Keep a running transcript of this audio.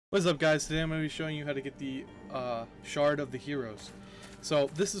What's up, guys? Today I'm going to be showing you how to get the Shard of the Heroes. So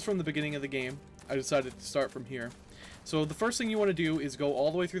this is from the beginning of the game. I decided to start from here. So the first thing you want to do is go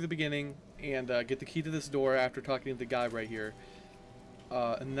all the way through the beginning and get the key to this door after talking to the guy right here.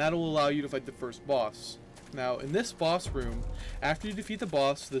 And that'll allow you to fight the first boss. Now in this boss room, after you defeat the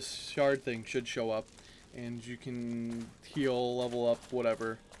boss, this shard thing should show up. And you can heal, level up,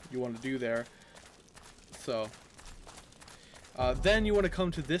 whatever you want to do there. So then you want to come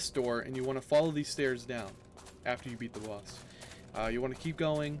to this door and you want to follow these stairs down after you beat the boss. You want to keep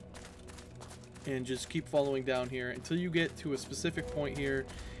going and just keep following down here until you get to a specific point here,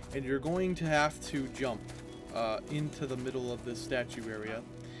 and you're going to have to jump into the middle of this statue area.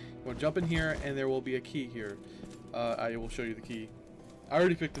 You want to jump in here and there will be a key here. I will show you the key. I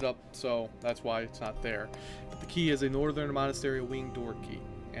already picked it up, so that's why it's not there. But the key is a Northern Monastery wing door key,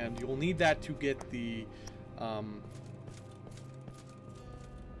 and you'll need that to get the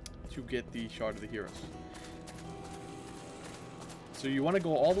Shard of the Heroes. So you want to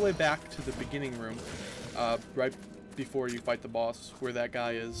go all the way back to the beginning room, right before you fight the boss, where that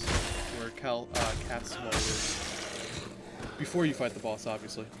guy is, where Cassimo is. Before you fight the boss,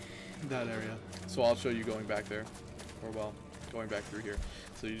 obviously, that area. So I'll show you going back there, or well, going back through here.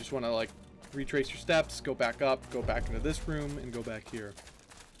 So you just want to like retrace your steps, go back up, go back into this room, and go back here.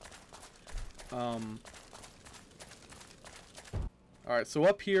 Alright, so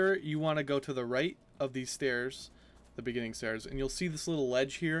up here, you want to go to the right of these stairs, the beginning stairs, and you'll see this little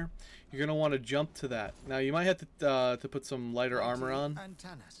ledge here. You're going to want to jump to that. Now, you might have to put some lighter armor on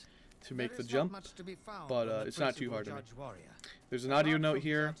to make the jump, but it's not too hard to make. There's an audio note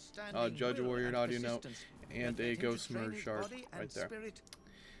here, Judge Warrior audio note, and a Ghost Merge shard right there.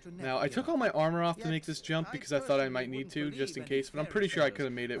 Now, I took all my armor off to make this jump because I thought I might need to, just in case, but I'm pretty sure I could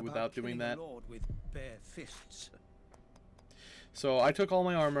have made it without doing that. So I took all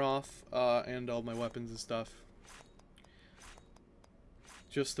my armor off and all my weapons and stuff,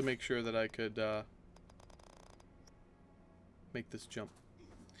 just to make sure that I could make this jump.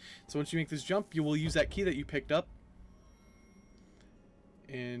 So once you make this jump, you will use that key that you picked up,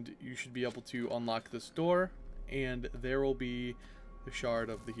 and you should be able to unlock this door, and there will be the Shard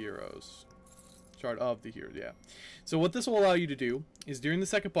of the Heroes. Shard of the Heroes, yeah. So what this will allow you to do is during the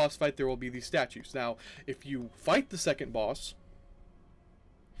second boss fight, there will be these statues. Now, if you fight the second boss,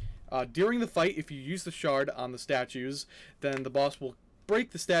 during the fight, if you use the shard on the statues, then the boss will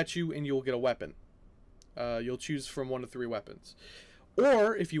break the statue and you'll get a weapon. You'll choose from 1 to 3 weapons.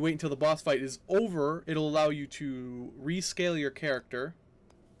 Or, if you wait until the boss fight is over, it'll allow you to rescale your character.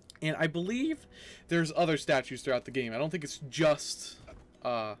 And I believe there's other statues throughout the game. I don't think it's just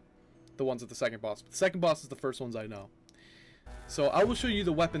the ones at the second boss. But the second boss is the first ones I know. So I will show you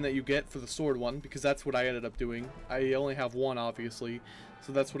the weapon that you get for the sword one, because that's what I ended up doing. I only have one, obviously,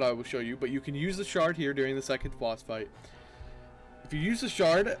 so that's what I will show you. But you can use the shard here during the second boss fight. If you use the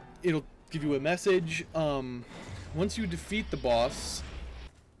shard, it'll give you a message. Once you defeat the boss,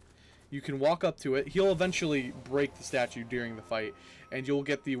 you can walk up to it. He'll eventually break the statue during the fight, and you'll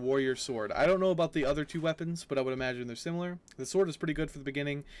get the warrior sword. I don't know about the other 2 weapons, but I would imagine they're similar. The sword is pretty good for the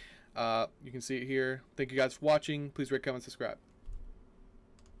beginning. You can see it here. Thank you guys for watching. Please rate, comment, subscribe.